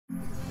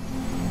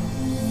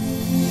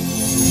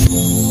Hey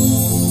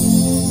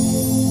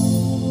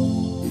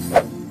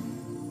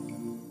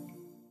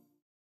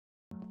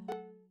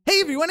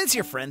everyone, it's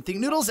your friend Think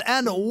Noodles,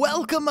 and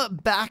welcome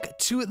back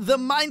to the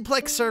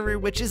Mineplex server,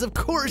 which is of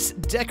course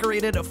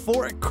decorated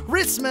for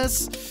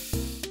Christmas.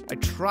 I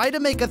tried to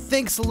make a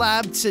Thinks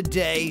lab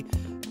today,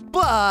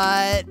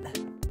 but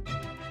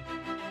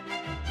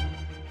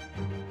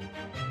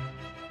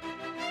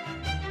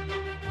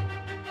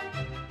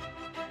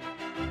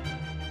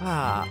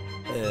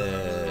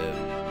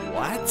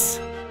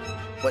what?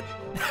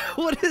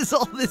 What is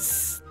all this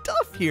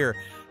stuff here?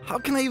 How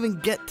can I even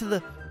get to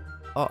the...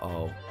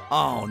 Uh-oh.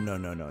 Oh,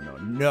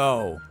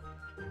 no.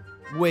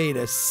 Wait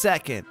a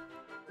second.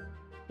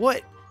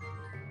 What?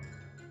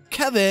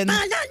 Kevin?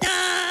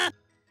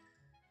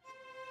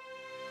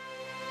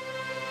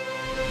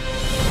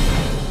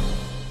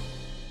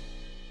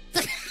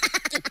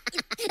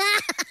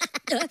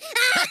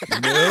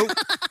 Nope.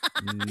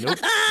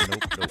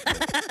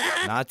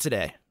 Not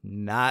today.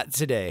 Not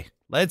today.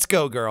 Let's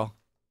go, girl.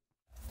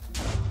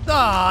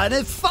 Ah, and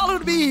it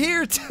followed me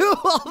here too,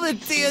 all the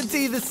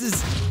TNT. This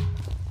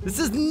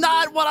is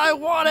not what I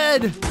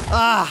wanted.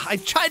 I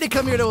tried to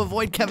come here to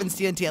avoid Kevin's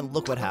TNT, and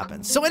look what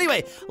happened. So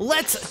anyway,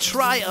 let's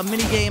try a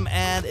minigame,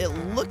 and it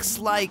looks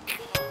like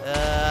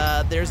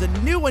there's a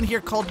new one here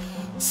called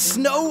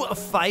Snow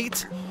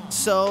Fight.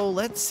 So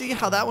let's see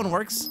how that one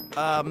works.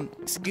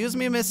 Excuse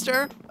me,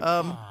 mister.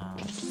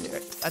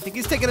 I think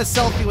he's taking a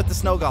selfie with the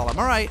snow golem.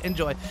 All right,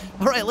 enjoy.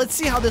 All right, let's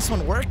see how this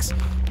one works.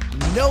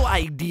 No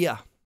idea.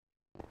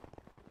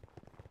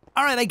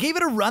 All right, I gave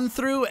it a run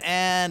through,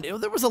 and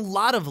there was a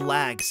lot of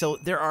lag. So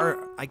there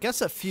are, I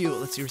guess, a few.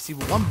 Let's see,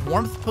 receive one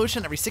warmth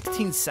potion every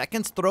 16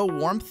 seconds. Throw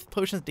warmth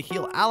potions to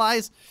heal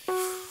allies.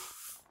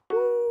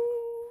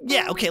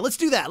 Yeah, okay, let's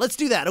do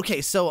that.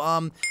 Okay, so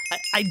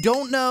I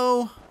don't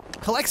know.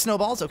 Collect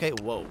snowballs. Okay,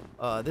 whoa.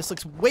 This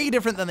looks way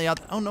different than the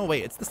other. Oh no,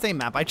 wait, it's the same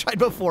map I tried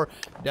before.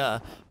 Duh.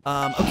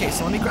 Okay,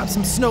 so let me grab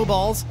some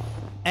snowballs,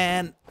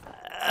 and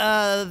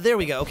there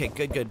we go. Okay,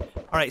 good.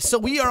 All right, so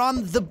we are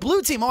on the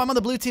blue team. Oh, I'm on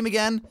the blue team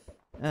again.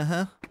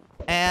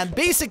 And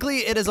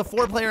basically, it is a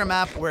 4-player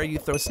map where you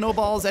throw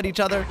snowballs at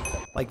each other,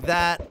 like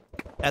that,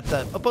 at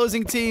the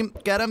opposing team.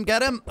 Get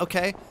him.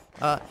 Okay.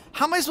 How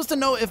am I supposed to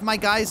know if my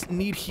guys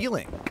need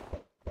healing?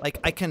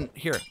 Like, I can,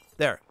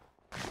 there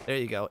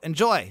you go.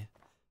 Enjoy.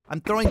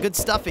 I'm throwing good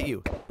stuff at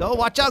you. Oh,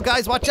 watch out,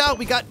 guys, watch out.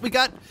 We got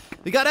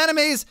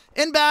enemies.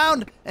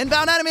 Inbound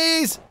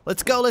enemies.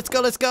 Let's go.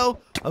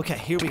 Okay,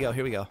 here we go.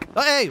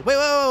 Oh, hey, wait,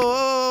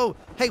 whoa.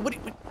 Hey,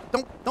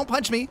 don't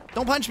punch me.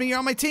 You're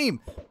on my team.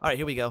 All right,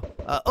 here we go.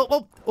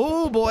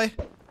 Oh boy.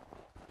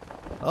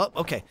 Oh,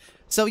 okay.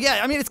 So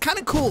yeah, I mean, it's kind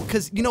of cool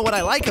because you know what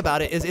I like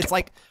about it is it's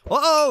like,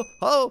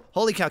 oh,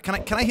 holy cow. Can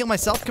I heal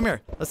myself? Come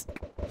here.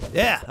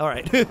 Yeah, all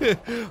right.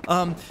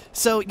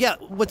 So yeah,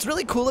 what's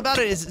really cool about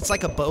it is it's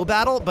like a bow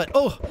battle,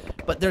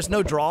 but there's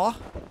no draw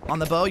on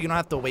the bow. You don't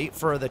have to wait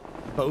for the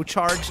bow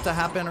charge to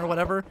happen or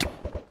whatever.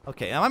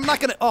 Okay, I'm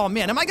not gonna, oh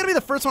man, am I gonna be the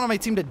first one on my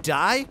team to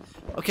die?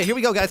 Okay, here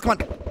we go, guys, come on.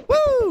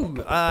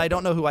 Woo! I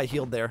don't know who I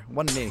healed there,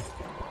 wasn't me.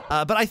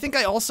 But I think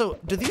I also,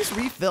 do these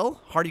refill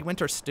Hearty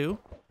Winter Stew?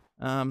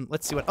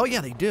 Let's see what, oh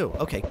yeah, they do.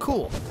 Okay,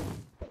 cool.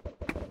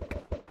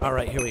 All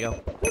right, here we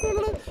go.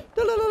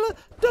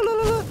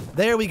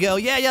 There we go.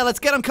 Yeah, let's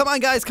get him. Come on,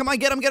 guys. Come on,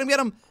 get him.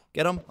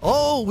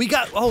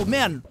 Oh,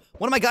 man.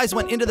 One of my guys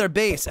went into their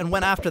base and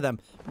went after them.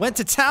 Went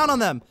to town on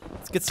them.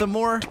 Let's get some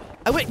more.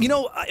 I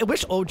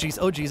wish, oh, geez.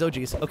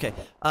 Okay.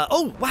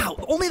 Oh, wow.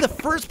 Only the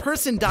first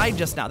person died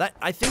just now.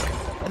 I think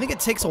it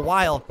takes a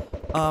while,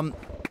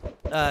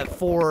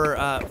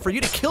 for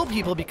you to kill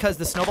people because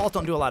the snowballs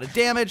don't do a lot of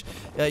damage.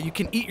 You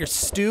can eat your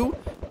stew,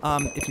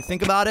 if you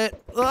think about it.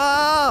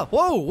 Ah!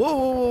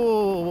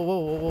 Whoa.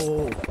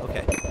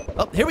 Okay.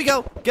 Oh, here we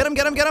go. Get him.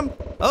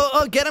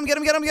 Oh, get him.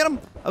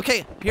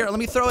 Okay, here, let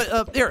me throw it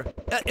up. Here,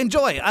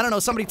 enjoy. I don't know,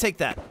 somebody take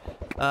that.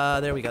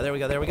 There we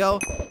go.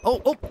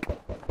 Oh.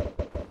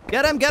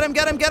 Get him.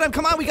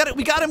 Come on, we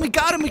got him,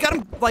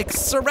 like,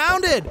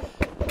 surrounded.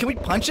 Can we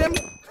punch him?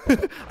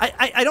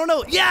 I don't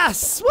know.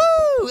 Yes!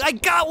 Woo! I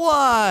got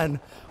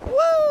one!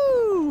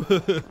 Woo!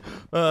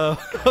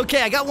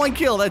 Okay, I got one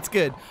kill. That's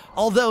good.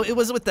 Although it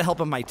was with the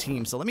help of my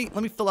team. So let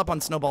me fill up on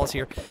snowballs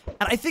here.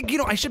 And I think,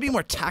 I should be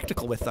more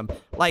tactical with them.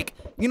 Like,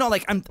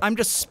 I'm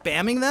just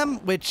spamming them,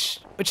 which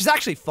is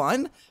actually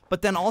fun.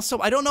 But then also,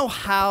 I don't know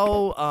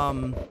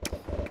how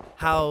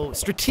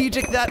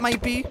strategic that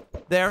might be.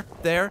 There.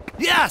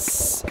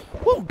 Yes!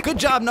 Woo! Good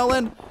job,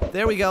 Nolan.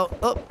 There we go.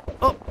 Oh,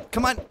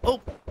 come on. Oh,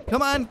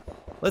 come on.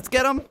 Let's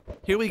get him.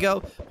 Here we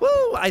go.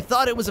 Woo! I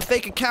thought it was a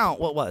fake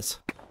account. What was?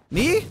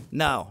 Me?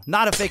 No,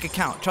 not a fake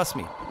account. Trust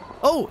me.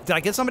 Oh, did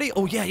I get somebody?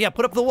 Oh, yeah.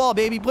 Put up the wall,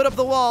 baby. Put up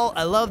the wall.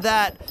 I love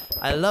that.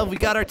 We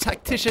got our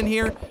tactician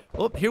here.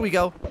 Oh, here we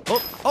go.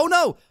 Oh,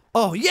 no.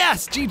 Oh,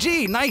 yes.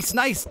 GG. Nice.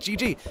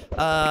 GG.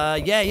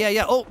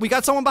 Yeah. Oh, we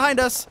got someone behind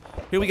us.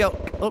 Here we go.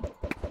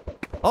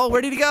 Oh,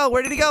 where did he go?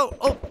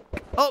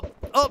 Oh,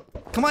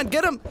 come on,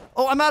 get him.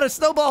 Oh, I'm out of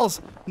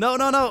snowballs. No.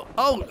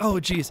 Oh,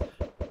 jeez.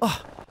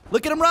 Oh,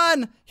 look at him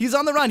run. He's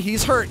on the run.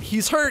 He's hurt.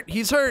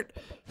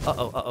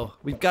 Uh-oh.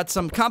 We've got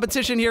some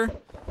competition here.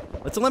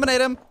 Let's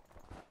eliminate him.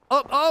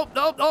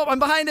 Oh, I'm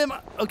behind him.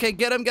 Okay,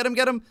 get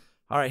him.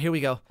 All right, here we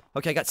go.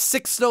 Okay, I got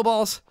 6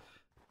 snowballs.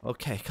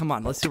 Okay, come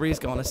on. Let's see where he's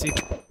going. Let's see.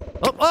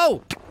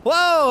 Oh,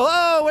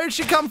 whoa, where did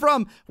she come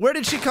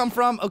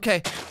from?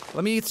 Okay,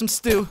 let me eat some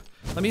stew.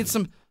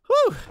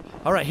 Whew.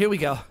 All right, here we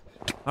go.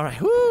 All right,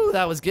 whoo,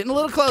 that was getting a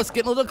little close.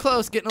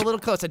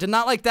 I did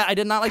not like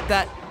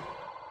that.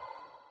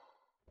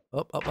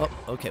 Oh,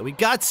 okay, we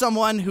got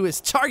someone who is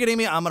targeting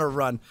me. I'm gonna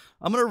run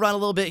a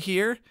little bit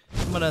here.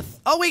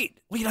 Oh, wait,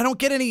 I don't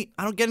get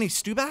any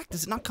stew back?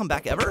 Does it not come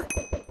back ever?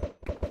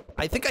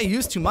 I think I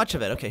used too much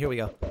of it. Okay, here we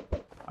go.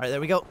 All right, there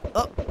we go.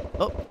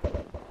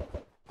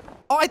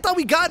 Oh, I thought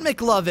we got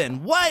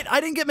McLovin. What?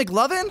 I didn't get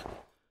McLovin?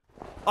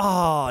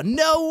 Oh,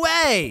 no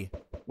way.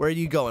 Where are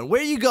you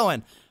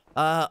going?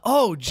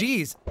 Oh,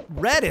 geez.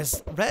 Red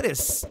is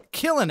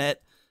killing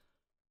it.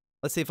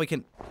 Let's see if we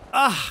can,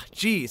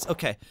 geez.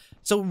 Okay,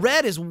 so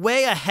red is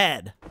way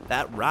ahead.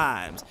 That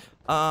rhymes.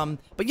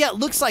 But yeah, it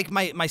looks like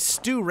my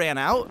stew ran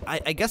out.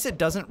 I guess it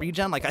doesn't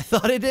regen like I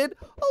thought it did.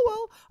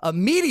 Oh well.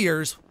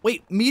 Meteors.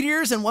 Wait,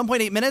 meteors in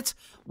 1.8 minutes?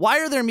 Why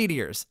are there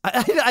meteors?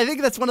 I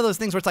think that's one of those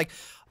things where it's like,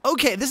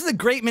 okay, this is a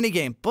great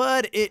minigame,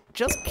 but it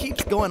just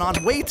keeps going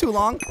on way too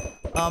long.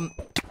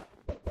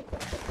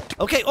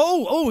 Okay,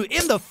 oh,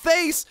 in the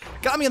face.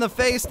 Got me in the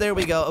face. There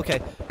we go.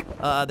 Okay.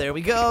 There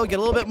we go. Get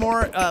a little bit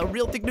more.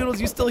 Real Thick Noodles,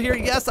 you still here?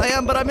 Yes, I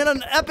am, but I'm in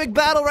an epic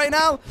battle right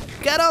now.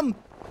 Get him.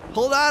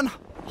 Hold on.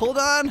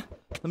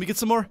 Let me get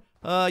some more.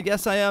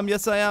 Yes, I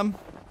am.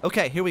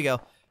 Okay, here we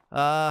go.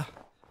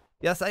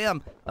 Yes, I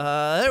am.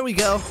 There we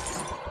go.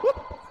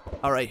 Whoop.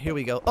 All right, here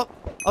we go. Oh,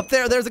 up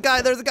there. There's a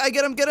guy.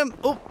 Get him.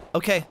 Oh,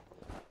 okay.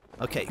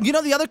 You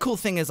know, the other cool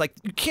thing is, like,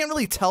 you can't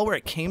really tell where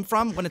it came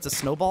from when it's a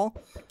snowball.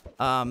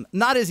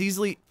 Not as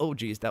easily. Oh,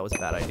 geez, that was a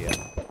bad idea.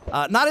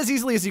 Not as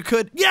easily as you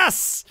could.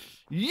 Yes!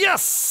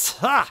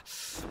 Ha!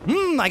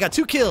 I got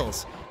 2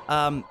 kills.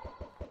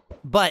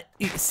 But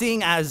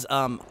seeing as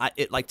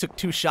it like took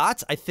 2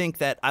 shots, I think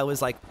that I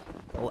was like,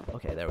 well,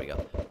 okay, there we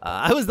go.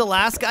 I was the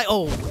last guy.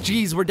 Oh,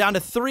 geez, we're down to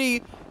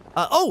 3.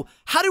 Oh,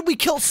 how did we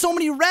kill so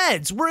many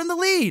reds? We're in the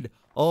lead.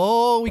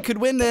 Oh, we could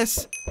win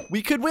this.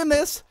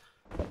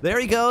 There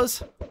he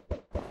goes.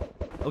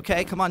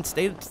 Okay, come on,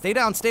 stay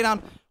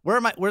down.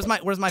 Where's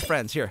my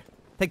friends? Here,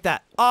 take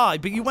that. Oh,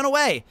 but you went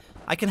away.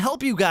 I can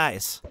help you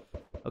guys.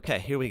 Okay,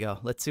 here we go.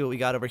 Let's see what we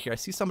got over here. I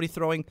see somebody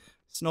throwing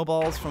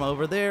snowballs from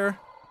over there.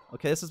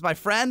 Okay, this is my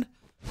friend.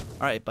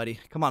 All right, buddy.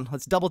 Come on,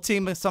 let's double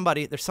team with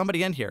somebody. There's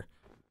somebody in here.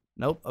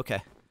 Nope,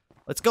 okay.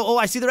 Let's go. Oh,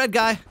 I see the red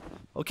guy.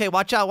 Okay,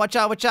 watch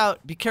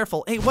out. Be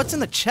careful. Hey, what's in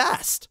the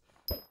chest?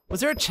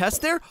 Was there a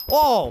chest there?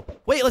 Oh,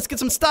 wait, let's get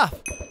some stuff.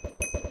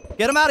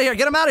 Get him out of here.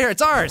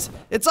 It's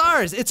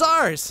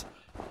ours.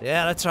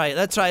 Yeah, that's right.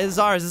 This is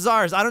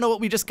ours. I don't know what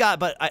we just got,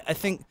 but I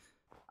think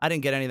I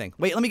didn't get anything.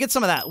 Wait, let me get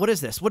some of that. What is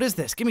this?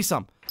 Give me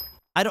some.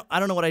 I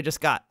don't know what I just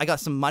got. I got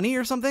some money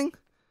or something?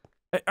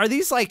 Are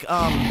these like,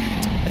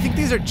 I think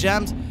these are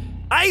gems.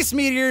 Ice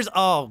meteors.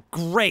 Oh,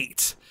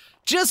 great.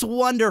 Just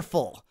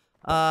wonderful.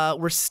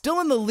 We're still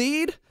in the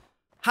lead.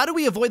 How do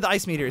we avoid the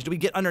ice meteors? Do we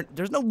get under?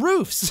 There's no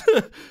roofs.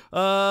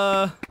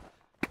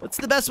 What's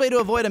the best way to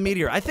avoid a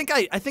meteor? I think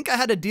I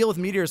had to deal with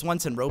meteors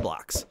once in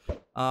Roblox.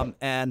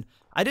 And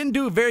I didn't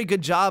do a very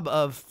good job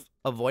of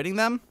avoiding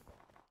them.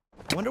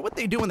 I wonder what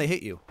they do when they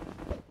hit you.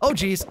 Oh,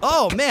 geez.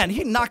 Oh, man,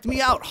 he knocked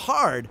me out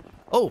hard.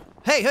 Oh,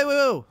 hey,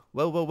 whoa.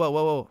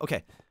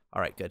 Okay.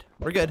 All right, good.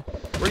 We're good.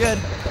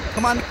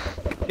 Come on.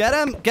 Get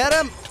him.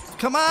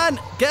 Come on,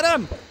 get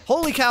him.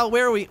 Holy cow,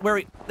 where are we?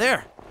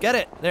 There, get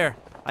it, there.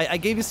 I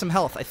gave you some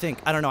health, I think.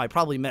 I don't know, I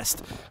probably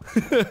missed.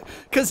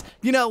 Cause,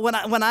 you know, when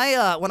I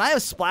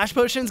have splash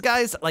potions,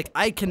 guys, like,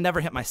 I can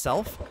never hit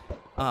myself.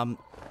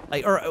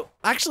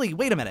 Actually,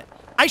 wait a minute.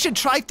 I should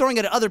try throwing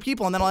it at other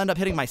people and then I'll end up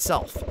hitting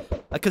myself.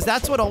 Cause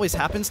that's what always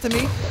happens to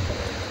me.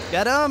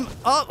 Get him.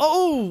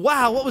 Oh,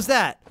 wow, what was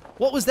that?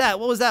 What was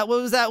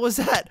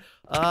that?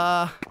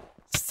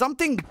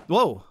 Something,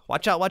 whoa,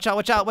 watch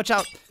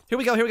out. Here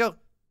we go.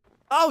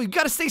 Oh, you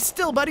gotta stay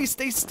still, buddy,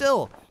 stay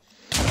still.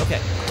 Okay,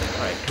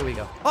 all right, here we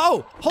go.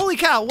 Oh, holy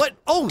cow, what?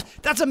 Oh,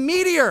 that's a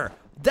meteor.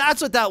 That's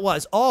what that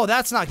was. Oh,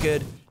 that's not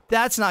good.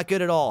 That's not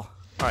good at all.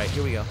 All right,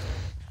 here we go.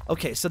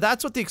 Okay, so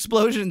that's what the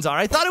explosions are.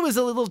 I thought it was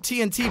a little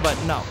TNT,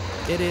 but no.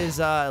 It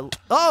is, oh,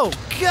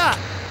 God.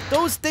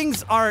 Those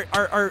things are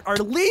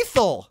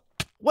lethal.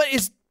 What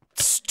is,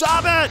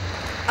 stop it.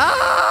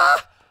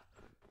 Ah!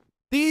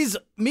 These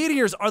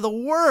meteors are the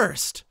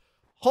worst.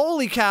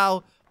 Holy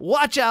cow.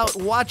 Watch out.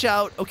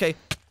 Okay,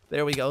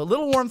 there we go. A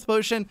little warmth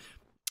potion.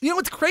 You know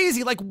what's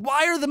crazy? Like,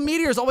 why are the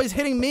meteors always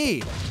hitting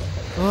me?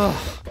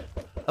 Ugh.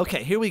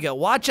 Okay, here we go.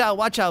 Watch out,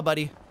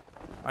 buddy.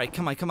 All right,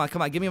 come on.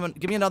 Give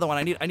me another one.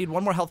 I need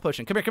one more health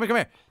potion. Come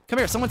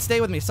here. Someone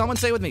stay with me.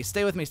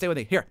 Stay with me.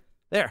 Here.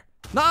 There.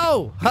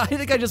 No! I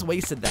think I just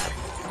wasted that.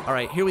 All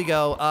right, here we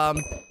go.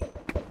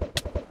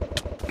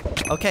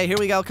 Okay, here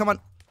we go. Come on.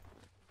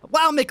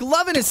 Wow,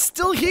 McLovin is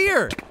still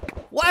here.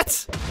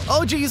 What?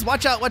 Oh, geez.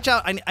 Watch out.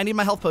 I need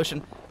my health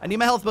potion.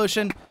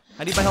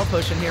 I need my health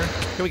potion here.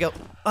 Here we go.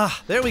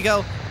 There we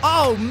go.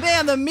 Oh,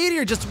 man, the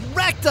meteor just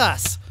wrecked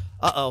us.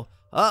 Uh-oh.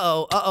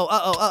 Uh-oh. Uh-oh.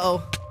 Uh-oh.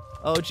 Uh-oh.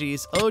 Oh,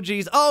 jeez. Oh,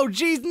 jeez. Oh,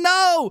 jeez.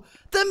 No!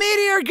 The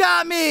meteor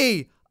got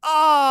me!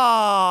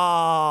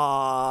 Ah,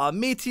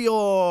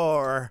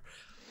 meteor.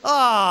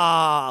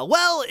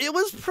 Well, it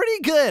was pretty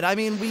good. I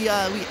mean, we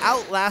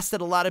outlasted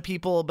a lot of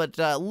people, but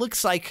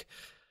looks like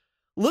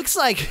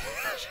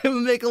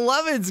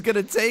McLovin's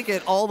gonna take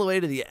it all the way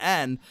to the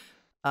end.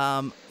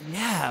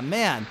 Yeah,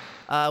 man.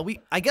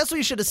 I guess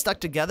we should have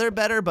stuck together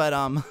better, but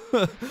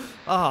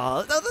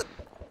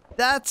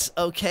that's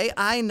okay.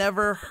 I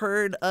never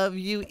heard of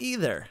you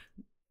either.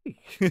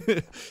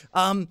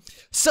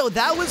 So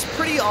that was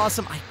pretty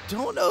awesome. I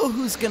don't know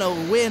who's gonna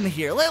win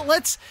here.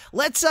 Let's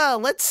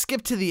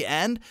skip to the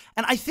end.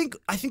 And I think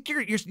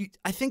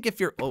if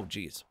you're, oh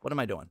geez, what am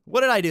I doing? What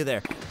did I do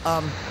there?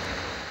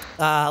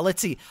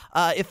 Let's see.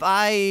 I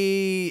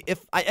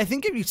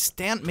think if you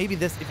stand,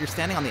 if you're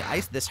standing on the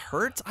ice, this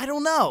hurts. I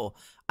don't know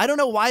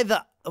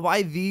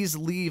why these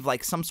leave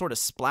like some sort of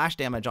splash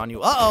damage on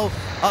you.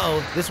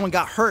 Uh-oh, this one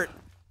got hurt.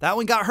 That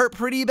one got hurt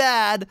pretty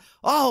bad.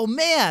 Oh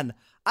man,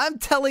 I'm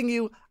telling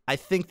you, I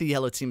think the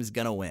yellow team is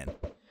gonna win.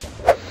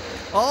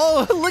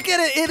 Oh, look at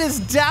it. It is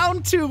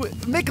down to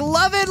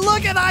McLovin.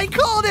 Look at, I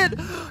called it.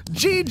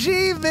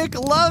 GG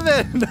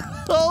McLovin.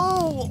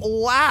 Oh,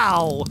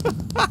 wow.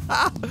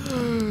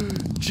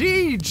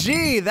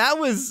 GG. That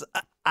was,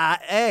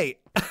 hey,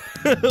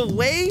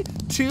 way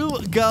to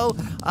go.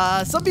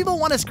 Some people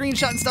want a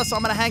screenshot and stuff, so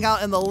I'm going to hang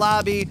out in the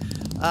lobby.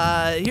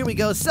 Here we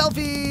go.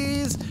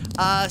 Selfies.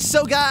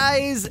 So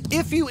guys,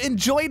 if you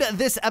enjoyed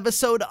this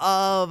episode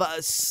of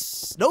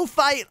Snow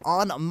Fight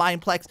on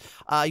Mineplex,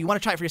 you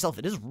want to try it for yourself.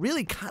 It is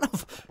really kind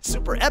of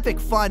super epic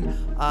fun,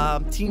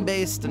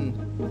 team-based and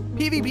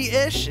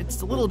PvP-ish.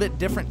 It's a little bit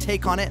different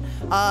take on it.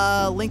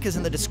 Link is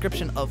in the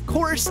description, of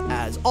course,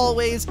 as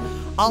always.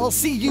 I'll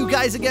see you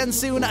guys again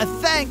soon.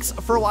 Thanks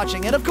for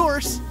watching, and of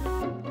course,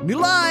 new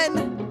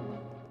line.